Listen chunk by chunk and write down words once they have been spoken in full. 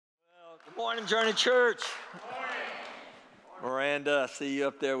Morning, Journey Church. Miranda, I see you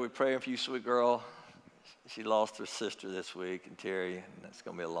up there. We're praying for you, sweet girl. She lost her sister this week, and Terry, and that's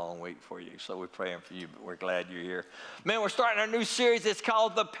going to be a long week for you. So we're praying for you, but we're glad you're here. Man, we're starting our new series. It's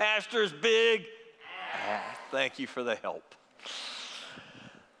called The Pastor's Big Ask. Thank you for the help.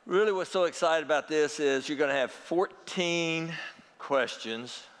 Really, what's so excited about this is you're going to have 14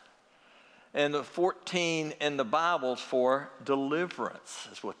 questions, and the 14 in the Bible's for deliverance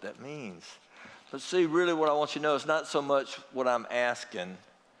is what that means. But see, really what I want you to know is not so much what I'm asking,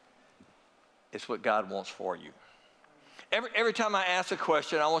 it's what God wants for you. Every time I ask a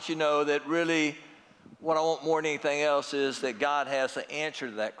question, I want you to know that really what I want more than anything else is that God has the answer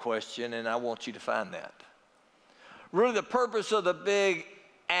to that question, and I want you to find that. Really, the purpose of the big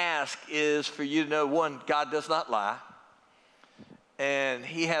ask is for you to know, one, God does not lie, and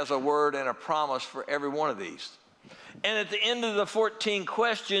He has a word and a promise for every one of these. And at the end of the 14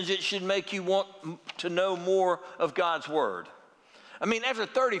 questions, it should make you want to know more of God's word. I mean, after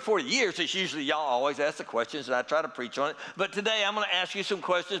 30, 40 years, it's usually y'all always ask the questions, and I try to preach on it. But today, I'm going to ask you some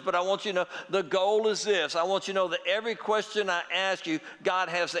questions, but I want you to know the goal is this. I want you to know that every question I ask you, God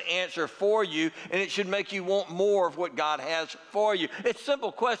has the answer for you, and it should make you want more of what God has for you. It's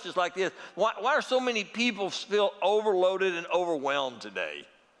simple questions like this. Why are so many people feel overloaded and overwhelmed today?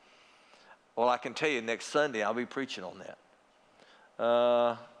 Well, I can tell you next Sunday, I'll be preaching on that.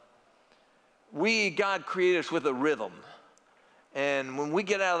 God created us with a rhythm. And when we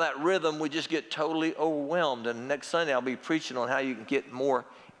get out of that rhythm, we just get totally overwhelmed. And next Sunday, I'll be preaching on how you can get more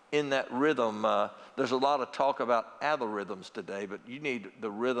in that rhythm. There's a lot of talk about other rhythms today, but you need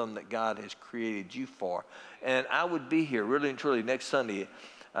the rhythm that God has created you for. And I would be here really and truly next Sunday.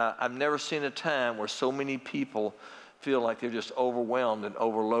 I've never seen a time where so many people feel like they're just overwhelmed and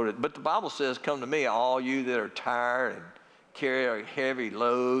overloaded. But the Bible says, come to me, all you that are tired and carry heavy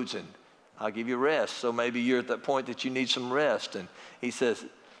loads, and I'll give you rest. So maybe you're at that point that you need some rest. And He says,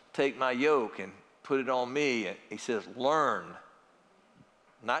 take my yoke and put it on me. And He says, learn,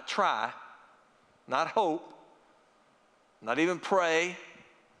 not try, not hope, not even pray.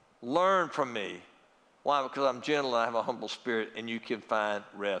 Learn from me. Why? Because I'm gentle and I have a humble spirit, and you can find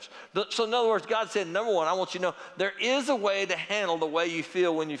rest. So in other words, God said, number one, I want you to know there is a way to handle the way you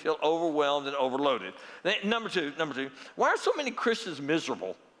feel when you feel overwhelmed and overloaded. Number two, why are so many Christians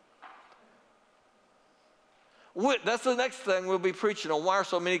miserable? That's the next thing we'll be preaching on. Why are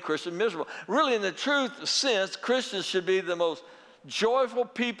so many Christians miserable? Really, in the truth sense, Christians should be the most joyful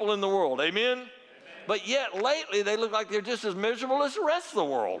people in the world. Amen? Amen. But yet, lately, they look like they're just as miserable as the rest of the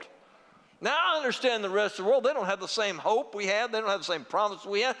world. Now, I understand the rest of the world. They don't have the same hope we have. They don't have the same promise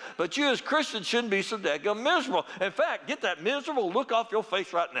we have. But you as Christians shouldn't be so daggone miserable. In fact, get that miserable look off your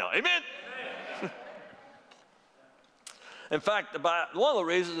face right now. Amen? Amen. In fact, one of the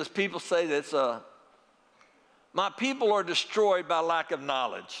reasons is people say that my people are destroyed by lack of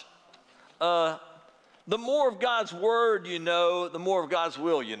knowledge. The more of God's word you know, the more of God's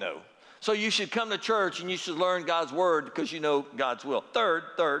will you know. So you should come to church and you should learn God's word because you know God's will. Third,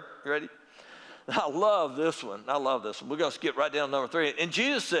 you ready? I love this one. We're going to skip right down to number 3. And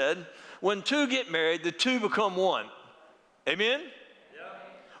Jesus said, when two get married, the two become one. Amen? Yeah.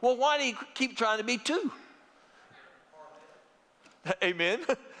 Well, why do you keep trying to be two? Amen?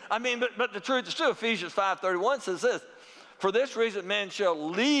 I mean, but the truth is true. Ephesians 5:31 says this, for this reason man shall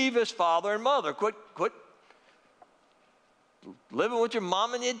leave his father and mother. Quit living with your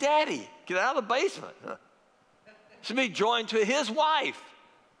mom and your daddy. Get out of the basement. Should be joined to his wife.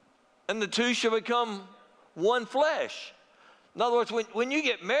 And the two shall become one flesh. In other words, when you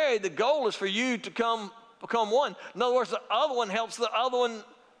get married, the goal is for you to become one. In other words, the other one helps the other one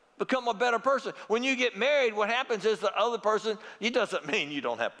become a better person. When you get married, what happens is the other person, it doesn't mean you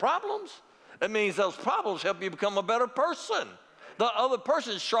don't have problems. It means those problems help you become a better person. The other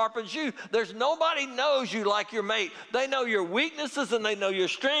person sharpens you. There's nobody knows you like your mate. They know your weaknesses and they know your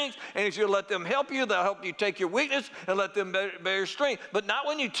strengths. And if you let them help you, they'll help you take your weakness and let them bear your strength. But not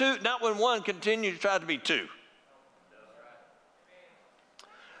when one continues to try to be two.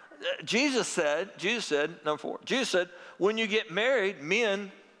 Jesus said, number 4, Jesus said, when you get married,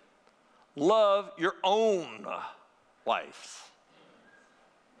 men, love your own wives.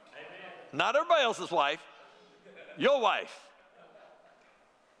 Amen. Not everybody else's wife, your wife.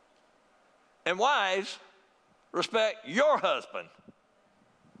 And wives, respect your husband.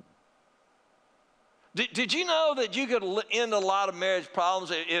 Did you know that you could end a lot of marriage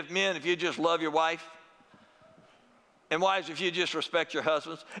problems if you just love your wife? And wives, if you just respect your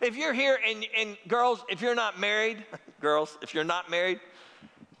husbands? If you're here and girls, if you're not married,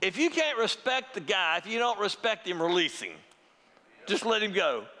 if you can't respect the guy, if you don't respect him, release him. Just let him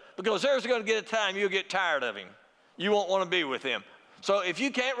go. Because there's going to get a time you'll get tired of him. You won't want to be with him. So if you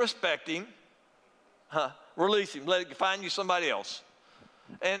can't respect him, release him. Let it find you somebody else.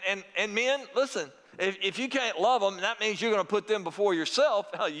 And men, listen, if you can't love them, that means you're going to put them before yourself.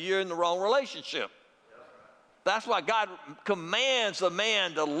 You're in the wrong relationship. That's why God commands the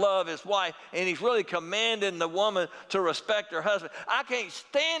man to love his wife, and he's really commanding the woman to respect her husband. I can't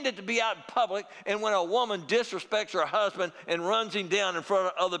stand it to be out in public, and when a woman disrespects her husband and runs him down in front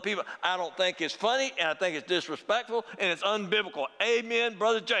of other people, I don't think it's funny, and I think it's disrespectful, and it's unbiblical. Amen,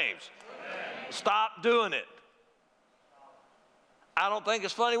 Brother James. Amen. Stop doing it. I don't think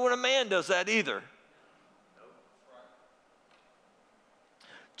it's funny when a man does that either.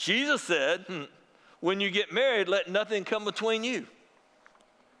 Jesus said, when you get married, let nothing come between you.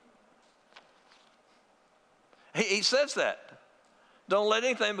 He says that. Don't let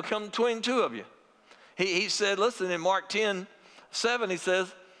anything become between the two of you. He said, listen, in Mark 10:7, he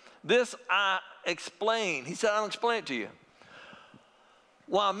says, this I explain. He said, I don't explain it to you.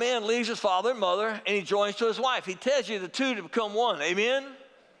 While a man leaves his father and mother and he joins to his wife, he tells you the two to become one. Amen?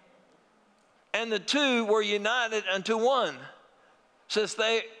 And the two were united unto one. Since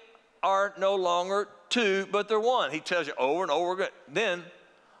they are no longer two, but they're one. He tells you over and over again. Then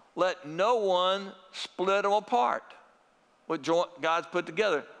let no one split them apart. What God's put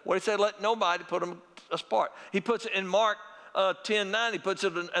together. What he said, let nobody put them apart. He puts it in Mark 10:9. He puts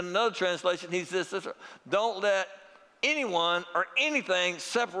it in another translation. He says, don't let anyone or anything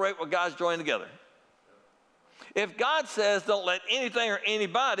separate what God's joined together. If God says don't let anything or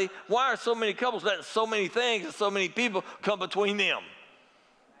anybody, why are so many couples letting so many things and so many people come between them?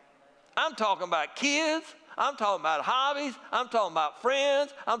 I'm talking about kids. I'm talking about hobbies. I'm talking about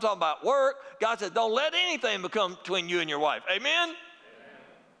friends. I'm talking about work. God says, don't let anything become between you and your wife. Amen?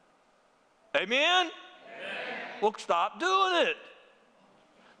 Amen? Amen? Amen. Well, stop doing it.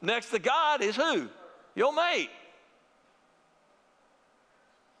 Next to God is who? Your mate.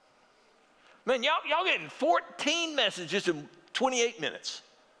 Man, y'all getting 14 messages in 28 minutes.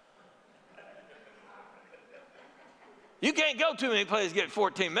 You can't go too many places to get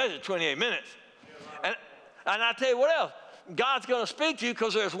 14 messages in 28 minutes. And I tell you what else. God's going to speak to you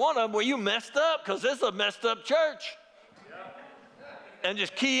because there's one of them where you messed up because this is a messed up church. And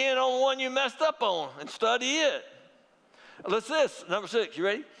just key in on the one you messed up on and study it. Listen to this, number 6. You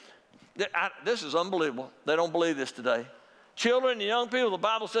ready? This is unbelievable. They don't believe this today. Children and young people, the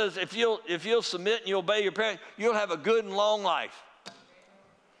Bible says if you'll submit and you obey your parents, you'll have a good and long life.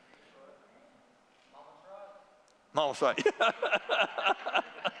 Mama's right.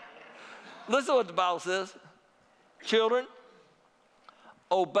 Listen to what the Bible says. Children,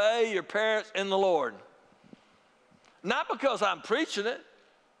 obey your parents in the Lord. Not because I'm preaching it.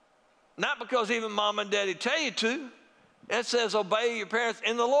 Not because even mom and daddy tell you to. It says obey your parents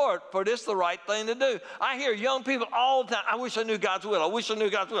in the Lord, for this is the right thing to do. I hear young people all the time, I wish I knew God's will. I wish I knew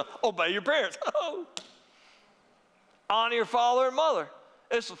God's will. Obey your parents. Honor your father and mother.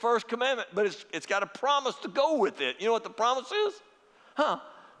 It's the first commandment, but it's got a promise to go with it. You know what the promise is?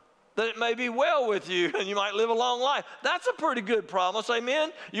 That it may be well with you and you might live a long life. That's a pretty good promise,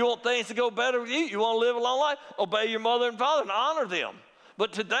 amen? You want things to go better with you? You want to live a long life? Obey your mother and father and honor them.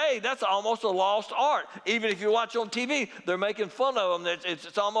 But today, that's almost a lost art. Even if you watch on TV, they're making fun of them.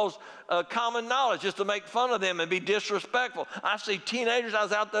 It's almost common knowledge just to make fun of them and be disrespectful. I see teenagers, I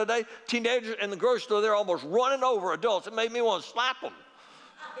was out the other day, teenagers in the grocery store, they're almost running over adults. It made me want to slap them.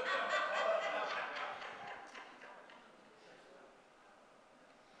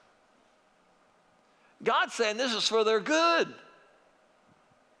 God's saying this is for their good.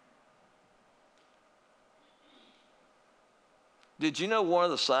 Did you know one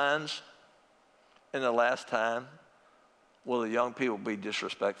of the signs in the last time will the young people be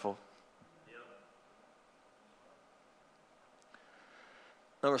disrespectful? Yep.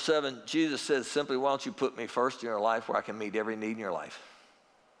 Number 7, Jesus says simply, why don't you put me first in your life where I can meet every need in your life?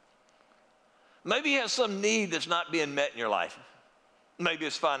 Maybe you have some need that's not being met in your life. Maybe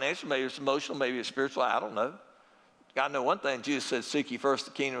it's financial, maybe it's emotional, maybe it's spiritual, I don't know. I know one thing, Jesus said, seek ye first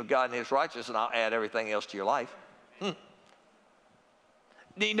the kingdom of God and his righteousness, and I'll add everything else to your life.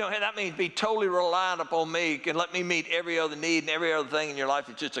 You know, that means be totally reliant upon me and let me meet every other need and every other thing in your life.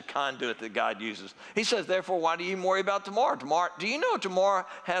 It's just a conduit that God uses. He says, therefore, why do you even worry about tomorrow? Do you know tomorrow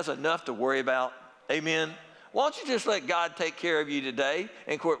has enough to worry about? Amen? Why don't you just let God take care of you today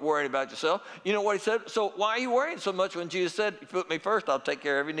and quit worrying about yourself? You know what he said? So why are you worrying so much when Jesus said, if you put me first, I'll take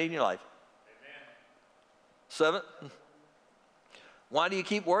care of every need in your life? Amen. 7, why do you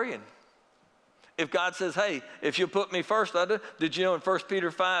keep worrying? If God says, hey, if you put me first, I do. Did you know in 1 Peter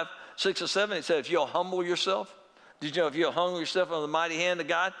 5, 6 and 7, it said, if you'll humble yourself, Did you know if you'll humble yourself under the mighty hand of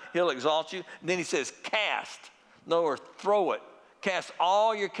God, he'll exalt you? And then he says, cast. In other words, throw it. Cast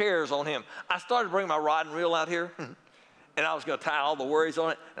all your cares on him. I started bringing my rod and reel out here, and I was going to tie all the worries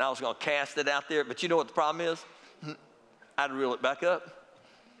on it, and I was going to cast it out there. But you know what the problem is? I'd reel it back up.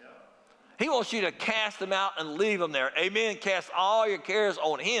 He wants you to cast them out and leave them there. Amen. Cast all your cares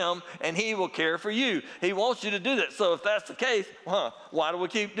on him, and he will care for you. He wants you to do that. So if that's the case, why do we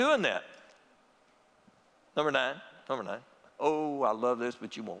keep doing that? Number 9. Oh, I love this,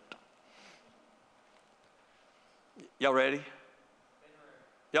 but you won't. Y'all ready?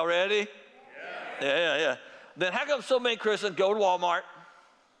 Y'all ready? Yeah. Then how come so many Christians go to Walmart,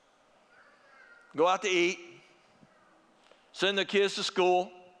 go out to eat, send their kids to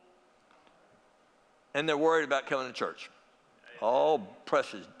school, and they're worried about coming to church? Oh,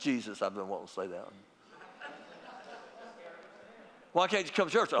 precious Jesus, I've been wanting to say that. Why can't you come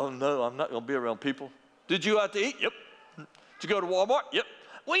to church? Oh, no, I'm not going to be around people. Did you go out to eat? Yep. Did you go to Walmart? Yep.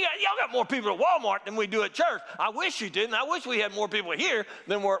 Y'all got more people at Walmart than we do at church. I wish you didn't. I wish we had more people here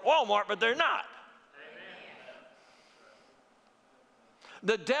than we're at Walmart, but they're not.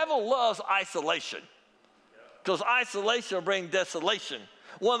 Amen. The devil loves isolation because isolation will bring desolation.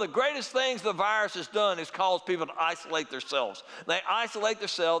 One of the greatest things the virus has done is cause people to isolate themselves. They isolate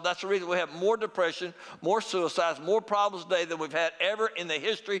themselves. That's the reason we have more depression, more suicides, more problems today than we've had ever in the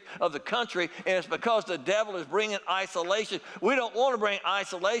history of the country. And it's because the devil is bringing isolation. We don't want to bring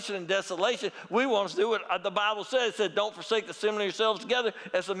isolation and desolation. We want to do what the Bible says. It said, don't forsake the assembling of yourselves together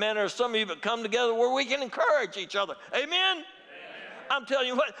as the manner of some of you, but come together where we can encourage each other. Amen? Amen. I'm telling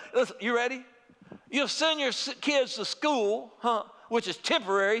you what. Listen, you ready? You'll send your kids to school, which is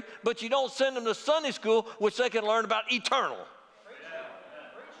temporary, but you don't send them to Sunday school, which they can learn about eternal.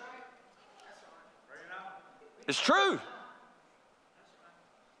 It's true.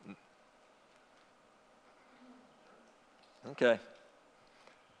 Okay.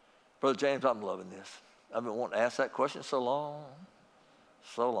 Brother James, I'm loving this. I've been wanting to ask that question so long.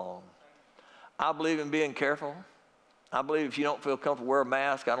 I believe in being careful. I believe if you don't feel comfortable, wear a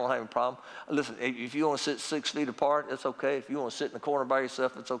mask. I don't have any problem. Listen, if you want to sit 6 feet apart, it's okay. If you want to sit in the corner by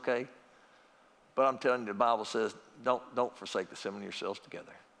yourself, it's okay. But I'm telling you, the Bible says, don't forsake the assembling of yourselves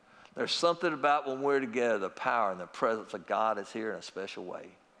together. There's something about when we're together, the power and the presence of God is here in a special way.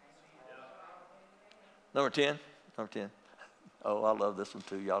 Number 10. Oh, I love this one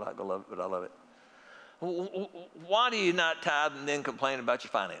too. Y'all not going to love it, but I love it. Why do you not tithe and then complain about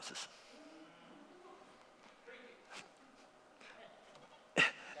your finances?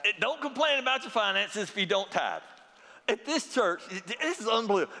 Don't complain about your finances if you don't tithe. At this church, this is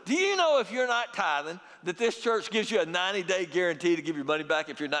unbelievable. Do you know if you're not tithing, that this church gives you a 90-day guarantee to give your money back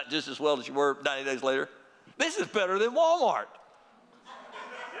if you're not just as well as you were 90 days later? This is better than Walmart.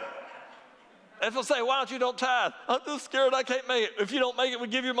 If they'll say, why don't tithe? I'm just scared I can't make it. If you don't make it, we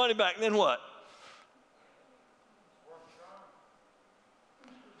give your money back. And then what?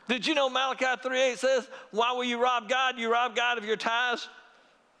 Did you know Malachi 3:8 says, why will you rob God? You rob God of your tithes.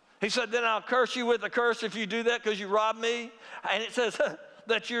 He said, then I'll curse you with a curse if you do that because you robbed me. And it says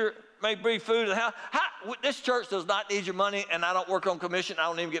that you may bring food to the house. This church does not need your money, and I don't work on commission. I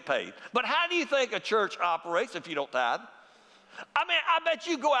don't even get paid. But how do you think a church operates if you don't tithe? I mean, I bet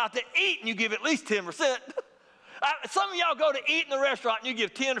you go out to eat and you give at least 10%. Some of y'all go to eat in the restaurant and you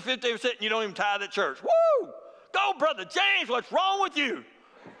give 10 or 15% and you don't even tithe at church. Woo! Go, Brother James, what's wrong with you?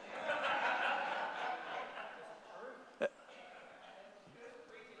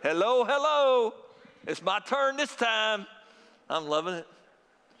 Hello. It's my turn this time. I'm loving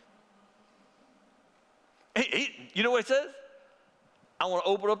it. You know what it says? I want to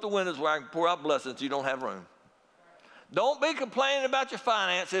open up the windows where I can pour out blessings so you don't have room. Don't be complaining about your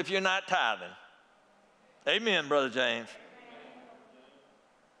finances if you're not tithing. Amen, Brother James.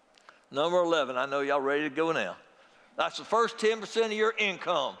 Number 11. I know y'all ready to go now. That's the first 10% of your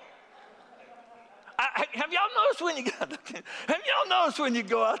income. Have y'all noticed when you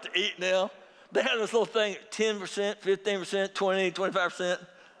go out to eat now, they have this little thing, 10%, 15%, 20, 25%.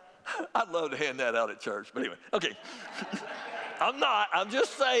 I'd love to hand that out at church, but anyway, okay. I'm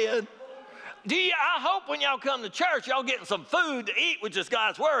just saying. I hope when y'all come to church, y'all getting some food to eat, which is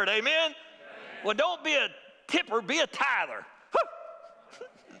God's word, amen? Well, don't be a tipper, be a tither.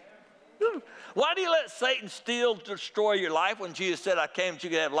 Why do you let Satan steal, destroy your life when Jesus said, I came that you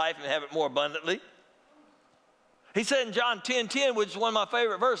could have life and have it more abundantly? He said in John 10:10, which is one of my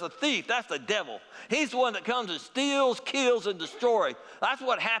favorite verses, a thief, that's the devil. He's the one that comes and steals, kills, and destroys. That's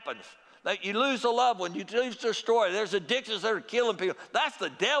what happens. Like you lose a loved one, you lose their story. There's addictions that are killing people. That's the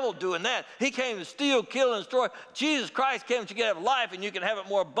devil doing that. He came to steal, kill, and destroy. Jesus Christ came so you can have life and you can have it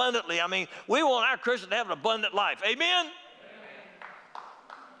more abundantly. I mean, we want our Christians to have an abundant life. Amen? Amen.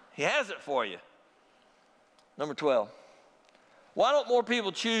 He has it for you. Number 12. Why don't more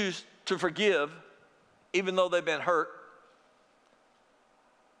people choose to forgive even though they've been hurt?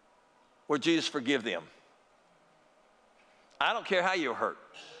 Where Jesus forgive them. I don't care how you're hurt.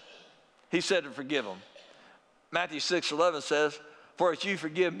 He said to forgive them. Matthew 6:11 says, for as you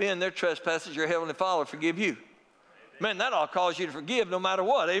forgive men their trespasses, your heavenly Father will forgive you. Man, that all cause you to forgive no matter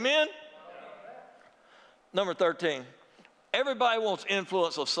what. Amen? Number 13. Everybody wants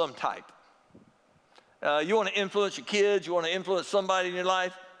influence of some type. You want to influence your kids. You want to influence somebody in your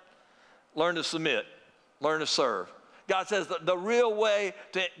life. Learn to submit. Learn to serve. God says the real way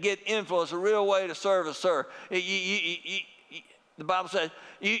to get influence, the real way to serve is serve. The Bible says,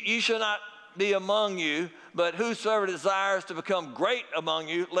 you shall not be among you, but whosoever desires to become great among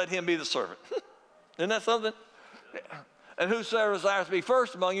you, let him be the servant. Isn't that something? And whosoever desires to be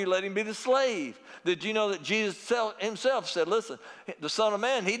first among you, let him be the slave. Did you know that Jesus himself said, listen, the Son of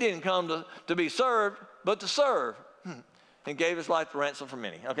Man, he didn't come to be served, but to serve. And gave his life to ransom for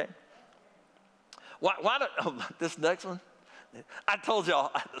many. Okay? This next one? I told y'all,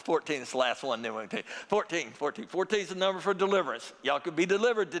 14 is the last one. Then we'll tell you. 14 is the number for deliverance. Y'all could be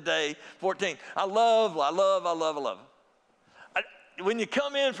delivered today. 14. I love. When you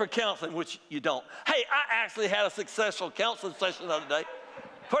come in for counseling, which you don't. Hey, I actually had a successful counseling session the other day.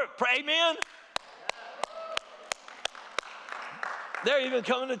 Amen. They're even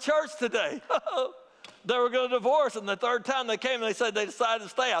coming to church today. They were going to divorce, and the third time they came, they said they decided to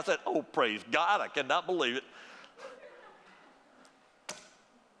stay. I said, oh, praise God, I cannot believe it.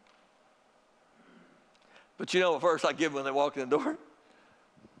 But you know what verse I give when they walk in the door?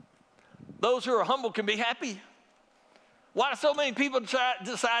 Those who are humble can be happy. Why do so many people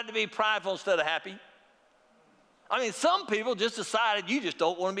decide to be prideful instead of happy? I mean, some people just decided you just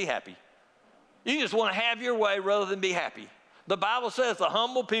don't want to be happy. You just want to have your way rather than be happy. The Bible says the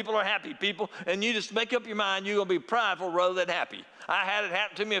humble people are happy people, and you just make up your mind you're going to be prideful rather than happy. I had it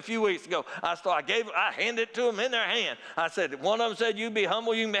happen to me a few weeks ago. I handed it to them in their hand. I said, one of them said, you be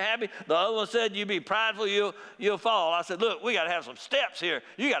humble, you can be happy. The other one said, you be prideful, you'll fall. I said, look, we got to have some steps here.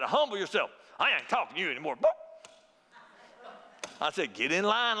 You got to humble yourself. I ain't talking to you anymore. I said, get in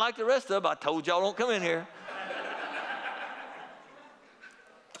line like the rest of them. I told y'all don't come in here.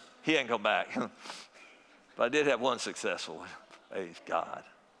 He ain't come back. But I did have one successful one. Praise God.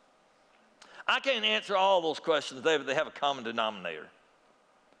 I can't answer all those questions today, but they have a common denominator.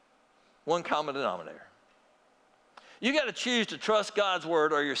 One common denominator. You got to choose to trust God's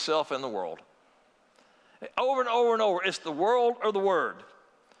word or yourself and the world. Over and over and over, it's the world or the word.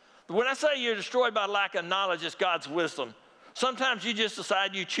 When I say you're destroyed by lack of knowledge, it's God's wisdom. Sometimes you just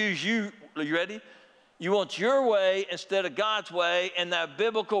decide you choose you. Are you ready? You want your way instead of God's way, and the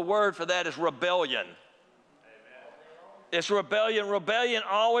biblical word for that is rebellion. It's rebellion. Rebellion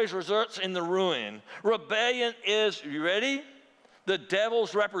always results in the ruin. Rebellion is, you ready? The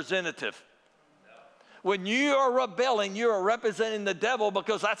devil's representative. When you are rebelling, you are representing the devil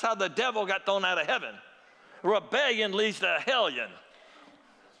because that's how the devil got thrown out of heaven. Rebellion leads to hellion.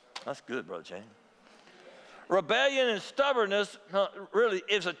 That's good, Brother James. Rebellion and stubbornness really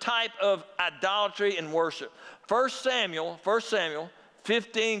is a type of idolatry and worship. 1 Samuel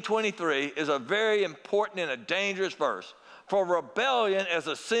 15:23 is a very important and a dangerous verse. For rebellion is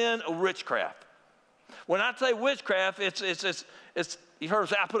a sin of witchcraft. When I say witchcraft, it's you've heard me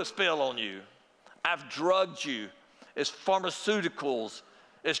say, I put a spell on you. I've drugged you. It's pharmaceuticals.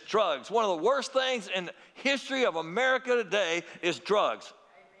 It's drugs. One of the worst things in the history of America today is drugs.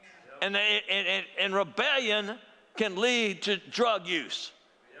 And rebellion can lead to drug use.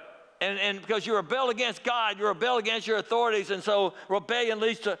 And because you rebel against God, you rebel against your authorities, and so rebellion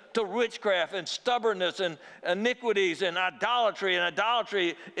leads to witchcraft and stubbornness and iniquities and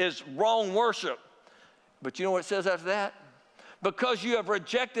idolatry is wrong worship. But you know what it says after that? Because you have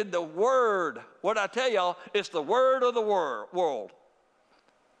rejected the word. What I tell y'all, it's the word of the world.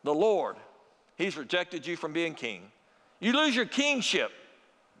 The Lord. He's rejected you from being king. You lose your kingship.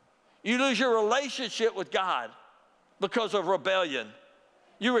 You lose your relationship with God because of rebellion.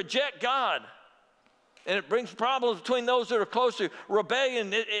 You reject God, and it brings problems between those that are close to you.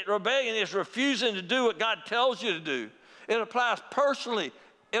 Rebellion is refusing to do what God tells you to do. It applies personally.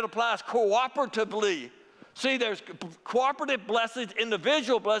 It applies cooperatively. See, there's cooperative blessings,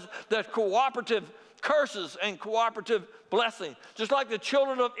 individual blessings. There's cooperative curses and cooperative blessings. Just like the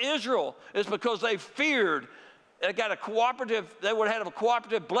children of Israel, it's because they feared They got a cooperative, they would have had a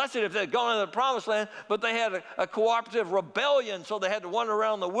cooperative blessing if they had gone into the promised land, but they had a cooperative rebellion, so they had to wander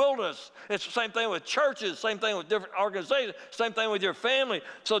around the wilderness. It's the same thing with churches, same thing with different organizations, same thing with your family.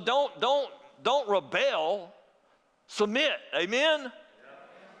 So don't rebel, submit. Amen? Yeah.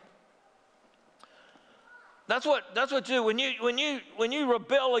 That's what you do when you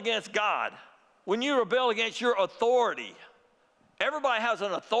rebel against God, when you rebel against your authority. Everybody has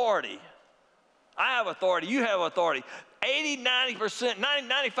an authority. I have authority. You have authority. 80, 90%, 90,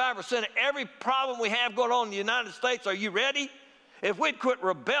 95% of every problem we have going on in the United States, are you ready? If we'd quit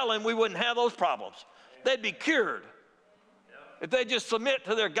rebelling, we wouldn't have those problems. They'd be cured if they just submit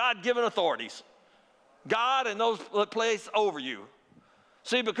to their God-given authorities. God and those placed over you.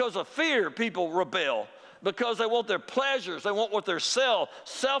 See, because of fear, people rebel. Because they want their pleasures, they want what they're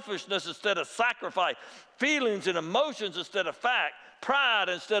selfishness instead of sacrifice, feelings and emotions instead of fact, pride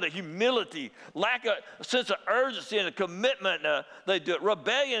instead of humility, lack of a sense of urgency and a commitment. They do it.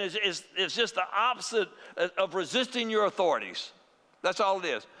 Rebellion is just the opposite of resisting your authorities. That's all it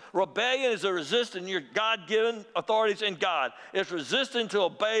is. Rebellion is a resisting your God-given authorities in God. It's resisting to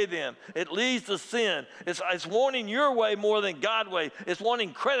obey them. It leads to sin. It's wanting your way more than God's way. It's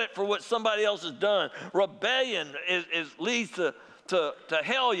wanting credit for what somebody else has done. Rebellion leads to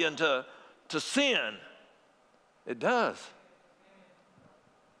hellion, to sin. It does.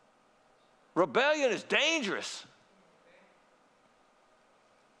 Rebellion is dangerous.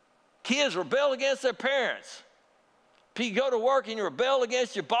 Kids rebel against their parents. You go to work and you rebel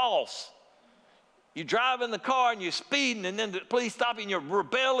against your boss. You drive in the car and you're speeding and then the police stop you and you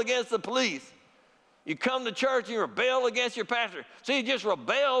rebel against the police. You come to church and you rebel against your pastor. See, you just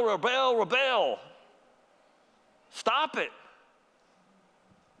rebel. Stop it.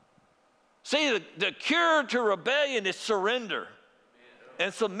 See, the cure to rebellion is surrender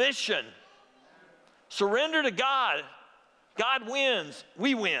and submission. Surrender to God. God wins.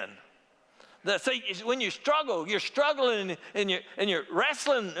 We win. See, when you're struggling in your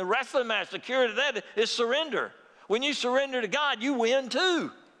wrestling match. The cure to that is surrender. When you surrender to God, you win too.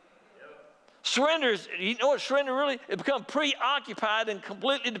 Yep. Surrender is, you know what surrender really? It becomes preoccupied and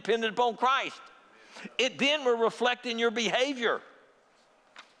completely dependent upon Christ. It then will reflect in your behavior.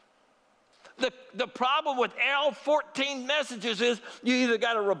 The problem with all 14 messages is you either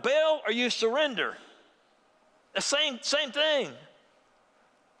got to rebel or you surrender. The same thing.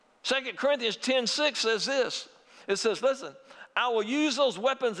 2 Corinthians 10:6 says this. It says, listen, I will use those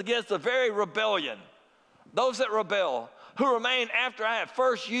weapons against the very rebellion, those that rebel, who remain after I have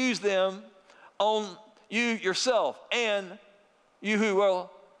first used them on you yourself and you who will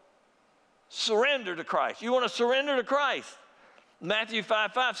surrender to Christ. You want to surrender to Christ. Matthew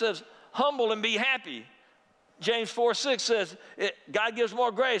 5:5 says, humble and be happy. James 4:6 says, God gives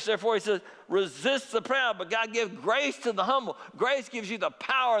more grace. Therefore, he says, resist the proud, but God gives grace to the humble. Grace gives you the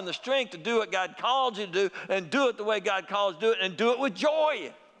power and the strength to do what God called you to do and do it the way God calls you to do it and do it with joy.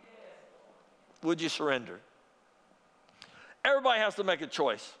 Yes. Would you surrender? Everybody has to make a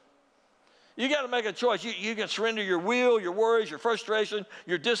choice. You got to make a choice. You can surrender your will, your worries, your frustration,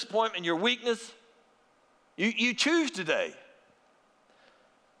 your disappointment, your weakness. You choose today.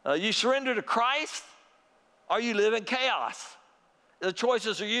 You surrender to Christ, or you live in chaos. The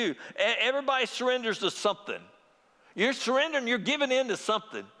choices are you. Everybody surrenders to something. You're surrendering, you're giving in to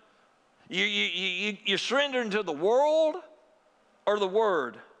something. You're surrendering to the world or the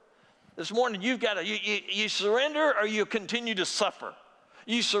Word. This morning you've got to, you surrender or you continue to suffer.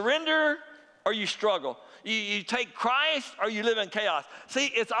 You surrender or you struggle. You take Christ or you live in chaos. See,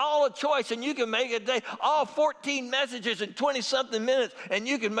 it's all a choice, and you can make it today. All 14 messages in 20-something minutes, and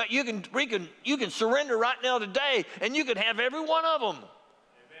you can surrender right now today, and you can have every one of them. Amen.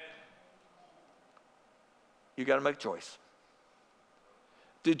 You got to make a choice.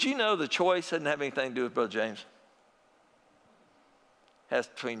 Did you know the choice doesn't have anything to do with Brother James? It has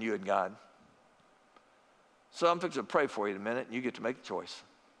between you and God. So I'm fixing to pray for you in a minute, and you get to make a choice.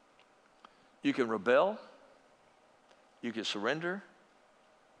 You can rebel, you can surrender,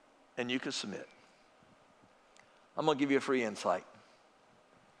 and you can submit. I'm going to give you a free insight.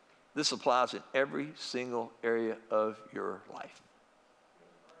 This applies in every single area of your life.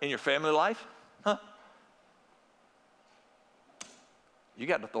 In your family life, you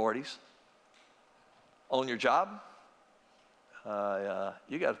got authorities. On your job,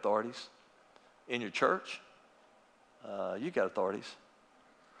 you got authorities. In your church, you got authorities.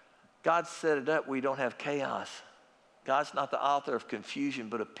 God set it up where you don't have chaos. God's not the author of confusion,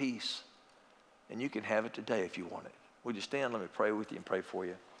 but of peace. And you can have it today if you want it. Would you stand? Let me pray with you and pray for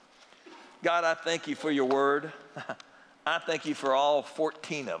you. God, I thank you for your word. I thank you for all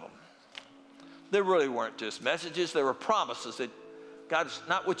 14 of them. There really weren't just messages. There were promises that God, it's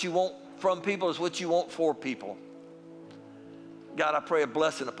not what you want from people, it's what you want for people. God, I pray a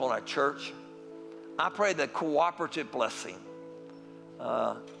blessing upon our church. I pray the cooperative blessing.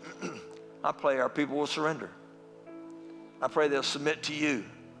 I pray our people will surrender. I pray they'll submit to you.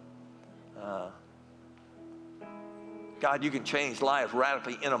 God, you can change lives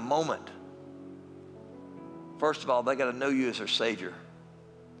radically in a moment. First of all, they got to know you as their Savior.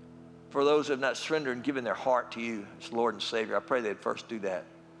 For those who have not surrendered and given their heart to you as Lord and Savior, I pray they'd first do that.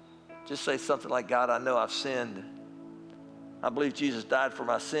 Just say something like, God, I know I've sinned. I believe Jesus died for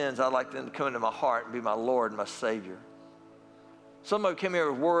my sins. I'd like them to come into my heart and be my Lord and my Savior. Some of you came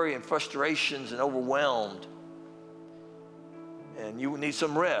here with worry and frustrations and overwhelmed. And you need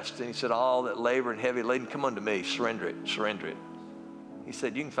some rest. And he said, all that labor and heavy laden, come unto me. Surrender it, surrender it. He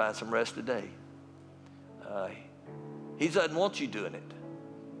said, you can find some rest today. He doesn't want you doing it.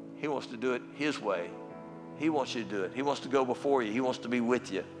 He wants to do it his way. He wants you to do it. He wants to go before you. He wants to be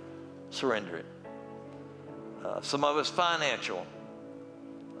with you. Surrender it. Some of us financial.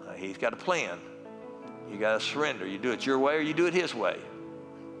 He's got a plan. You got to surrender. You do it your way or you do it his way.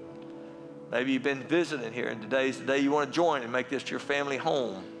 Maybe you've been visiting here and today's the day you want to join and make this your family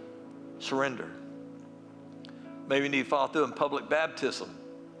home. Surrender. Maybe you need to follow through in public baptism.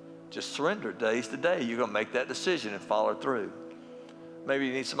 Just surrender. Today's the day you're going to make that decision and follow through. Maybe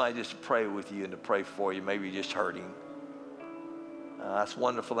you need somebody just to pray with you and to pray for you. Maybe you're just hurting. That's a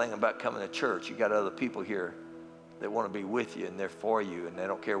wonderful thing about coming to church. You got other people here that want to be with you and they're for you and they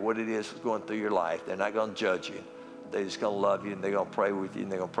don't care what it is that's going through your life. They're not going to judge you. They're just going to love you and they're going to pray with you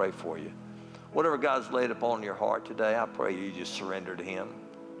and they're going to pray for you. Whatever God's laid upon your heart today, I pray you just surrender to him.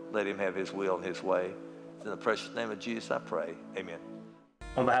 Let him have his will and his way. In the precious name of Jesus, I pray. Amen.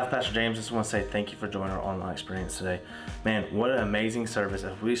 On behalf of Pastor James, I just want to say thank you for joining our online experience today. Man, what an amazing service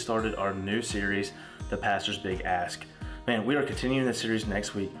as we started our new series, The Pastor's Big Ask. Man, we are continuing this series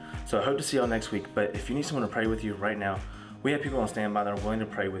next week, so I hope to see y'all next week. But if you need someone to pray with you right now, we have people on standby that are willing to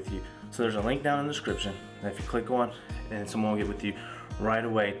pray with you. So there's a link down in the description that if you click on, and someone will get with you right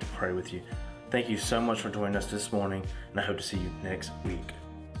away to pray with you. Thank you so much for joining us this morning, and I hope to see you next week.